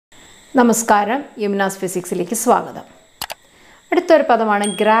നമസ്കാരം, യമുനാസ് ഫിസിക്സിലേക്ക് സ്വാഗതം. അടുത്തൊരു പദമാണ്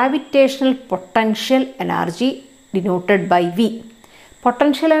gravitational potential energy denoted by V.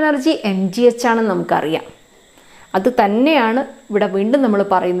 Potential energy mgh ആണെന്ന് നമുക്കറിയാം. അത് തന്നെയാണ് ഇവിടെ വീണ്ടും നമ്മൾ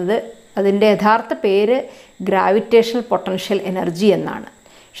പറയുന്നത്. അതിൻ്റെ യഥാർത്ഥ പേര് ഗ്രാവിറ്റേഷണൽ പൊട്ടൻഷ്യൽ എനർജി എന്നാണ്.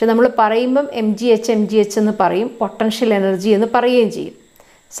 പക്ഷെ നമ്മൾ പറയുമ്പം mgh എന്ന് പറയും, പൊട്ടൻഷ്യൽ എനർജി എന്ന് പറയുകയും ചെയ്യും.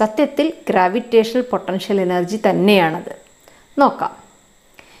 സത്യത്തിൽ ഗ്രാവിറ്റേഷണൽ പൊട്ടൻഷ്യൽ എനർജി തന്നെയാണത്. നോക്കാം.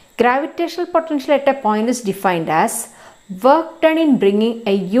 Gravitational potential at a point is defined as work done in bringing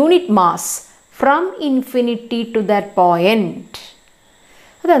a unit mass from infinity to that point.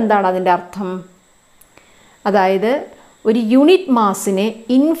 അതെന്താണ് അതിൻ്റെ അർത്ഥം? അതായത് ഒരു യൂണിറ്റ് മാസിനെ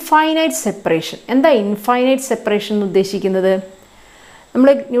ഇൻഫൈനൈറ്റ് സെപ്പറേഷൻ. എന്താ ഇൻഫൈനൈറ്റ് സെപ്പറേഷൻ എന്ന് ഉദ്ദേശിക്കുന്നത്? നമ്മൾ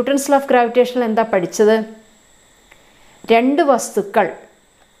ന്യൂട്ടൺസ് ലോ ഓഫ് ഗ്രാവിറ്റേഷനിൽ എന്താ പഠിച്ചത്? രണ്ട് വസ്തുക്കൾ,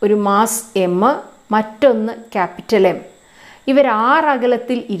 ഒരു മാസ് എം, മറ്റൊന്ന് ക്യാപിറ്റൽ എം, ഇവർ r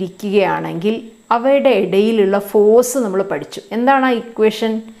അകലത്തിൽ ഇരിക്കുകയാണെങ്കിൽ അവയുടെ ഇടയിലുള്ള ഫോഴ്സ് നമ്മൾ പഠിച്ചു. എന്താണ് ആ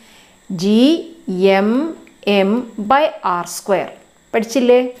ഇക്വേഷൻ? G(m)m/r².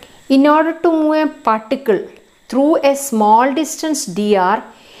 പഠിച്ചില്ലേ? In order to move A particle through A small distance dr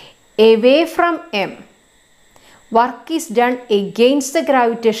away from m, work is done against the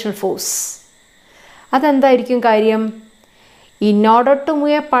gravitational force. അതെന്തായിരിക്കും കാര്യം? In order to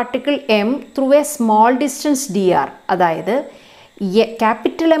move a particle m through a small distance dr, അതായത്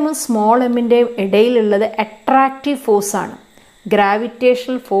capital എമ്മും small എമ്മിൻ്റെയും ഇടയിലുള്ളത് attractive ഫോഴ്സാണ്.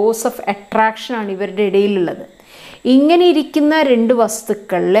 Gravitational force of attraction ആണ് ഇവരുടെ ഇടയിലുള്ളത്. ഇങ്ങനെ ഇരിക്കുന്ന രണ്ട്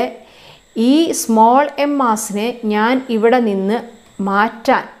വസ്തുക്കളിലെ ഈ small M മാസിനെ ഞാൻ ഇവിടെ നിന്ന്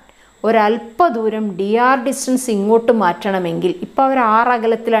മാറ്റാൻ ഒരല്പ ദൂരം dr ഡിസ്റ്റൻസ് ഇങ്ങോട്ട് മാറ്റണമെങ്കിൽ, ഇപ്പോൾ അവർ r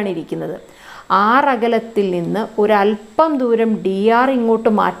അകലത്തിലാണ് ഇരിക്കുന്നത്, r അകലത്തിൽ നിന്ന് ഒരല്പം ദൂരം dr ഇങ്ങോട്ട്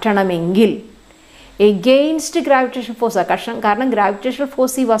മാറ്റണമെങ്കിൽ എഗെയിൻസ്റ്റ് ഗ്രാവിറ്റേഷൻ ഫോഴ്സ്. കാരണം ഗ്രാവിറ്റേഷൻ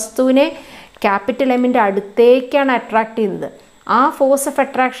ഫോഴ്സ് ഈ വസ്തുവിനെ ക്യാപിറ്റൽ എമ്മിൻ്റെ അടുത്തേക്കാണ് അട്രാക്ട് ചെയ്യുന്നത്. ആ ഫോഴ്സ് ഓഫ്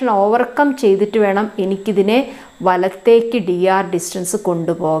അട്രാക്ഷൻ ഓവർകം ചെയ്തിട്ട് വേണം എനിക്കിതിനെ വലത്തേക്ക് dr ഡിസ്റ്റൻസ്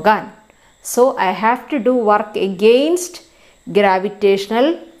കൊണ്ടുപോകാൻ. So I have to do work against gravitational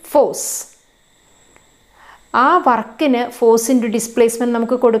force. ആ വർക്കിന് ഫോഴ്സിൻ്റെ ഡിസ്പ്ലേസ്മെൻറ്റ്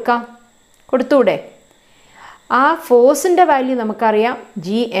നമുക്ക് കൊടുത്തൂടെ? ആ ഫോഴ്സിൻ്റെ വാല്യൂ നമുക്കറിയാം,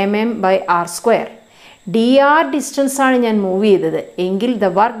 G(m)m/r². dr ഡിസ്റ്റൻസ് ആണ് ഞാൻ മൂവ് ചെയ്തത് എങ്കിൽ the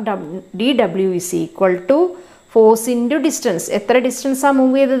work dw is equal to force into distance. എത്ര ഡിസ്റ്റൻസാണ്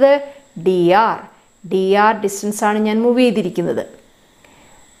മൂവ് ചെയ്തത്? dr ഡിസ്റ്റൻസ് ആണ് ഞാൻ മൂവ് ചെയ്തിരിക്കുന്നത്.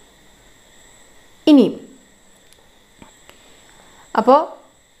 ഇനിയും അപ്പോൾ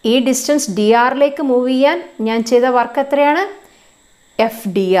ഈ ഡിസ്റ്റൻസ് dr മൂവ് ചെയ്യാൻ ഞാൻ ചെയ്ത വർക്ക് എത്രയാണ്?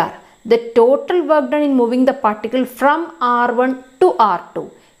 F(dr). The total work done in moving the particle from R1 to R2.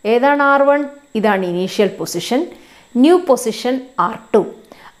 ഏതാണ് R1? ഇതാണ് initial position. New position R2.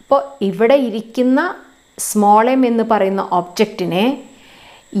 അപ്പോൾ ഇവിടെ ഇരിക്കുന്ന സ്മോൾ എം എന്ന് പറയുന്ന ഒബ്ജക്റ്റിനെ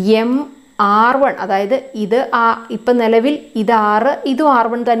R1, അതായത് ഇത് ഇപ്പം നിലവിൽ ഇത് R, ഇതും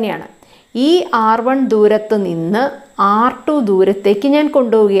R1 തന്നെയാണ്. ഈ R1 ദൂരത്ത് നിന്ന് R2 ദൂരത്തേക്ക് ഞാൻ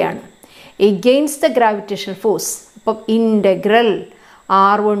കൊണ്ടുപോവുകയാണ് എഗെയിൻസ്റ്റ് ദ ഗ്രാവിറ്റേഷൻ ഫോഴ്സ്. അപ്പം integral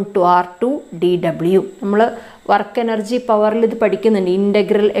R1 to R2 dw. നമ്മൾ വർക്ക് എനർജി പവറിൽ ഇത് പഠിക്കുന്നുണ്ട്.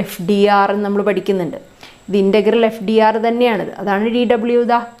 ഇൻ്റഗ്രൽ F(dr) എന്ന് നമ്മൾ പഠിക്കുന്നുണ്ട്. ഇത് ഇൻ്റഗ്രൽ F(dr) തന്നെയാണിത്. അതാണ് dw.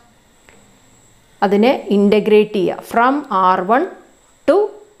 ഇതാ അതിനെ ഇൻ്റഗ്രേറ്റ് ചെയ്യുക from R1 to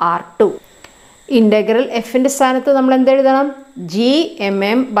R2. Integral എഫിൻ്റെ സ്ഥാനത്ത് നമ്മൾ എന്തെഴുതണം?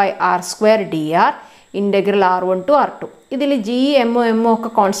 G(m)m/r²dr integral R1 to R2. ഇതിൽ G(m)m) ഒക്കെ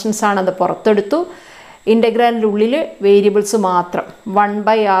കോൺസ്റ്റൻസ് ആണ്, അത് പുറത്തെടുത്തു. ഇൻ്റഗ്രലിൻ്റെ ഉള്ളിൽ വേരിയബിൾസ് മാത്രം.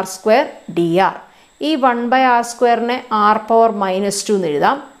 1/r²dr. ഈ 1/r²നെ r⁻⁻2 എന്ന്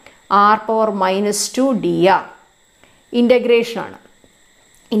എഴുതാം. r⁻⁻2dr ഇൻ്റഗ്രേഷനാണ്.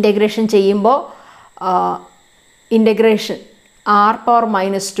 ഇൻ്റഗ്രേഷൻ ചെയ്യുമ്പോൾ ഇൻ്റഗ്രേഷൻ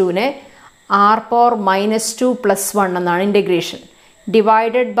r⁻⁻2നെ r⁻⁻2+1 എന്നാണ് ഇൻ്റഗ്രേഷൻ.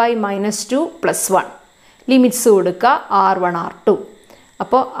 Divided by -2 +1. ലിമിറ്റ്സ് കൊടുക്കുക r1 r2.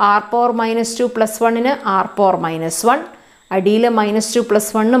 അപ്പോൾ r⁻⁻2+1ന് r⁻−1, അടിയിൽ -2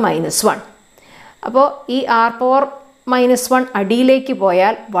 +1 -1. അപ്പോൾ ഈ r⁻−1 അടിയിലേക്ക്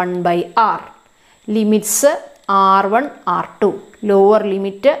പോയാൽ 1/r. Limits r1 r2, lower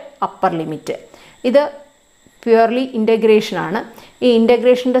limit upper limit. ഇത് പ്യുവർലി ഇൻ്റഗ്രേഷനാണ്. ഈ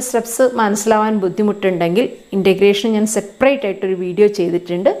ഇൻ്റഗ്രേഷൻ്റെ സ്റ്റെപ്സ് മനസ്സിലാവാൻ ബുദ്ധിമുട്ടുണ്ടെങ്കിൽ ഇൻ്റഗ്രേഷൻ ഞാൻ സെപ്പറേറ്റ് ആയിട്ടൊരു വീഡിയോ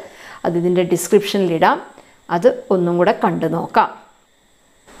ചെയ്തിട്ടുണ്ട്. അത് ഇതിൻ്റെ ഡിസ്ക്രിപ്ഷനിലിടാം. അത് ഒന്നും കൂടെ കണ്ടു നോക്കാം.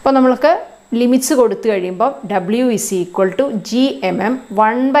 അപ്പോൾ നമ്മൾക്ക് ലിമിറ്റ്സ് കൊടുത്തു കഴിയുമ്പോൾ w is equal to G(m)m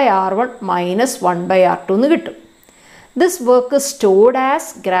 1/r1 - 1/r2 എന്ന് കിട്ടും. This work is stored as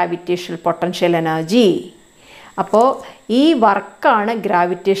gravitational potential energy. അപ്പോൾ ഈ വർക്കാണ്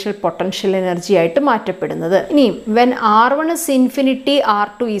ഗ്രാവിറ്റേഷണൽ പൊട്ടൻഷ്യൽ എനർജി ആയിട്ട് മാറ്റപ്പെടുന്നത്. ഇനി when R1 is infinity,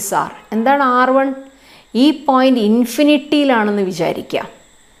 R2 is R. എന്താണ് R1? ഈ പോയിന്റ് ഇൻഫിനിറ്റിയിലാണെന്ന് വിചാരിക്കുക.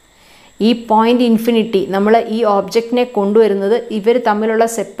 ഈ പോയിന്റ് ഇൻഫിനിറ്റി, നമ്മൾ ഈ ഓബ്ജക്റ്റിനെ കൊണ്ടുവരുന്നത് ഇവർ തമ്മിലുള്ള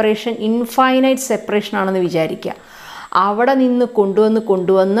സെപ്പറേഷൻ ഇൻഫൈനൈറ്റ് സെപ്പറേഷൻ ആണെന്ന് വിചാരിക്കുക. അവിടെ നിന്ന്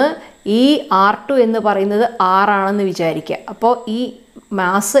കൊണ്ടുവന്ന് ഈ R2 എന്ന് പറയുന്നത് R ആണെന്ന് വിചാരിക്കുക. അപ്പോൾ ഈ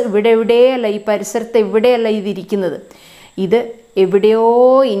മാസ് എവിടെയല്ല, ഈ പരിസരത്ത് എവിടെയല്ല ഇതിരിക്കുന്നത്, ഇത് എവിടെയോ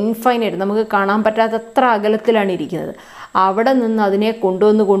ഇൻഫൈനൈറ്റ്, നമുക്ക് കാണാൻ പറ്റാത്തത്ര അകലത്തിലാണ് ഇരിക്കുന്നത്. അവിടെ നിന്ന് അതിനെ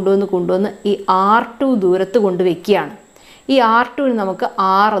കൊണ്ടുവന്ന് ഈ R2 ദൂരത്ത് കൊണ്ടുവയ്ക്കുകയാണ്. ഈ R2ന് നമുക്ക്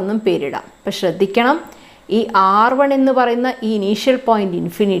R എന്നും പേരിടാം. അപ്പം ശ്രദ്ധിക്കണം, ഈ R1 എന്ന് പറയുന്ന ഈ ഇനീഷ്യൽ പോയിന്റ്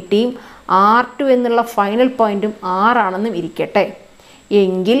ഇൻഫിനിറ്റിയും R2 എന്നുള്ള ഫൈനൽ പോയിന്റും R ആണെന്നും ഇരിക്കട്ടെ.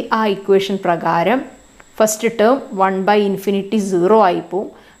 എങ്കിൽ ആ ഇക്വേഷൻ പ്രകാരം ഫസ്റ്റ് ടേം 1/∞ 0 ആയിപ്പോവും,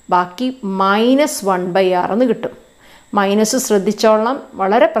 ബാക്കി -1/R എന്ന് കിട്ടും. മൈനസ് ശ്രദ്ധിച്ചോളണം,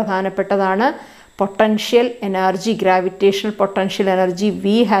 വളരെ പ്രധാനപ്പെട്ടതാണ്. Potential energy, gravitational potential energy V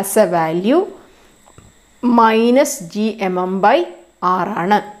has A value -gmm/R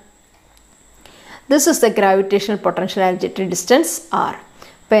ആണ്. This is the gravitational potential energy at distance R.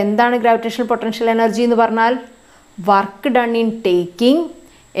 അപ്പോൾ എന്താണ് ഗ്രാവിറ്റേഷണൽ പൊട്ടൻഷ്യൽ എനർജി എന്ന് പറഞ്ഞാൽ? Work done in taking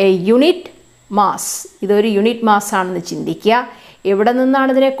A unit mass. ഇതൊരു യൂണിറ്റ് മാസ് ആണെന്ന് ചിന്തിക്കുക. എവിടെ നിന്നാണ്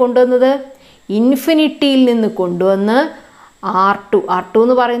ഇതിനെ കൊണ്ടുവന്നത്? ഇൻഫിനിറ്റിയിൽ നിന്ന് കൊണ്ടുവന്ന് R2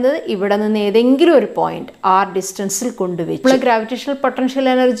 എന്ന് പറയുന്നത് ഇവിടെ നിന്ന് ഏതെങ്കിലും ഒരു പോയിന്റ് R ഡിസ്റ്റൻസിൽ കൊണ്ടുവച്ചു. ഇപ്പോൾ ഗ്രാവിറ്റേഷണൽ പൊട്ടൻഷ്യൽ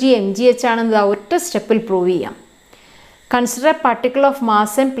എനർജി mgh ആണെന്ന് ഒറ്റ സ്റ്റെപ്പിൽ പ്രൂവ് ചെയ്യാം. Consider A particle of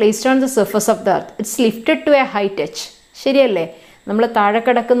mass and placed on the surface of the earth. It's lifted to A height h. ശരിയല്ലേ? നമ്മൾ താഴെ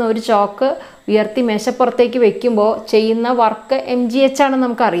കിടക്കുന്ന ഒരു ചോക്ക് ഉയർത്തി മേശപ്പുറത്തേക്ക് വെക്കുമ്പോൾ ചെയ്യുന്ന വർക്ക് mgh ആണെന്ന്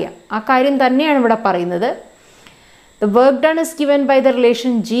നമുക്കറിയാം. ആ കാര്യം തന്നെയാണ് ഇവിടെ പറയുന്നത്. The work done is given by the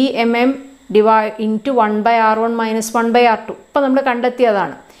relation gmm into 1/R1 minus 1/R2. ഇപ്പം നമ്മൾ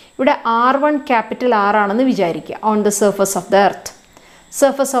കണ്ടെത്തിയതാണ്. ഇവിടെ R1 ക്യാപിറ്റൽ R ആണെന്ന് വിചാരിക്കുക. On the surface of the earth.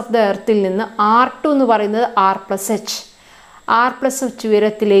 Surface of the എർത്തിൽ നിന്ന് R2 എന്ന് പറയുന്നത് R+h. R+h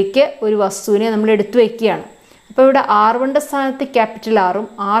ഉയരത്തിലേക്ക് ഒരു വസ്തുവിനെ നമ്മൾ എടുത്തു വയ്ക്കുകയാണ്. അപ്പോൾ ഇവിടെ R1ൻ്റെ സ്ഥാനത്ത് ക്യാപിറ്റൽ Rഉം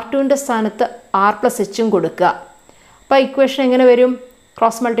R2ൻ്റെ സ്ഥാനത്ത് R+hഉം കൊടുക്കുക. അപ്പോൾ ഇക്വേഷൻ എങ്ങനെ വരും?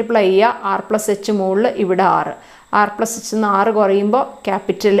 ക്രോസ് മൾട്ടിപ്ലൈ ചെയ്യുക. R+h മുകളിൽ ഇവിടെ R+h നിന്ന് R കുറയുമ്പോൾ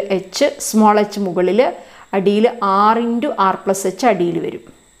ക്യാപിറ്റൽ H, സ്മോൾ h മുകളിൽ, അടിയിൽ R × R+h അടിയിൽ വരും.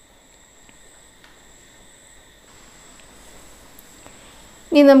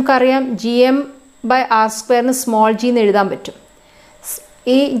 ഇനി നമുക്കറിയാം gm/r² സ്മോൾ g എന്ന് എഴുതാൻ പറ്റും.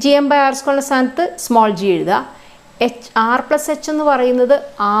 ഈ gm/r² സ്ഥാനത്ത് സ്മോൾ g എഴുതുക. R+h എന്ന് പറയുന്നത്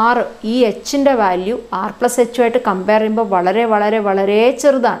R, ഈ hൻ്റെ വാല്യൂ R+hുമായിട്ട് കമ്പയർ ചെയ്യുമ്പോൾ വളരെ വളരെ വളരെ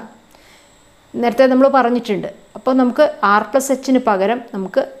ചെറുതാണ്. നേരത്തെ നമ്മൾ പറഞ്ഞിട്ടുണ്ട്. അപ്പോൾ നമുക്ക് R+hന് പകരം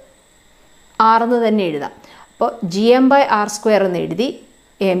നമുക്ക് R എന്ന് തന്നെ എഴുതാം. അപ്പോൾ gm/r² എന്ന് എഴുതി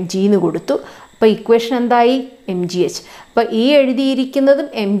mg എന്ന് കൊടുത്തു. അപ്പോൾ ഇക്വേഷൻ എന്തായി? mgh. അപ്പോൾ ഈ എഴുതിയിരിക്കുന്നതും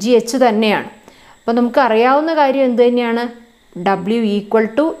mgh തന്നെയാണ്. അപ്പോൾ നമുക്ക് അറിയാവുന്ന കാര്യം എന്ത് തന്നെയാണ്? W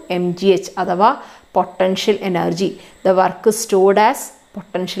 = mgh അഥവാ potential energy. The work stored as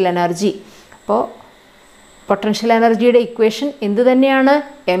potential energy. അപ്പോൾ പൊട്ടൻഷ്യൽ എനർജിയുടെ ഇക്വേഷൻ എന്ത് തന്നെയാണ്?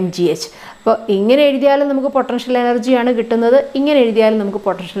 mgh. അപ്പോൾ ഇങ്ങനെ എഴുതിയാലും നമുക്ക് പൊട്ടൻഷ്യൽ എനർജിയാണ് കിട്ടുന്നത്, ഇങ്ങനെ എഴുതിയാലും നമുക്ക്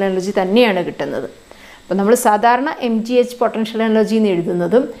പൊട്ടൻഷ്യൽ എനർജി തന്നെയാണ് കിട്ടുന്നത്. അപ്പോൾ നമ്മൾ സാധാരണ mgh പൊട്ടൻഷ്യൽ എനർജി എന്ന്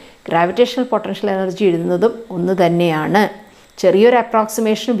എഴുതുന്നതും ഗ്രാവിറ്റേഷണൽ പൊട്ടൻഷ്യൽ എനർജി എഴുതുന്നതും ഒന്ന് തന്നെയാണ്. ചെറിയൊരു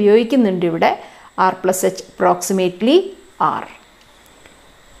അപ്രോക്സിമേഷൻ ഉപയോഗിക്കുന്നുണ്ട് ഇവിടെ. R+h approximately R.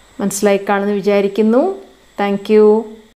 മനസ്സിലായി കാണുമെന്ന് വിചാരിക്കുന്നു. Thank you.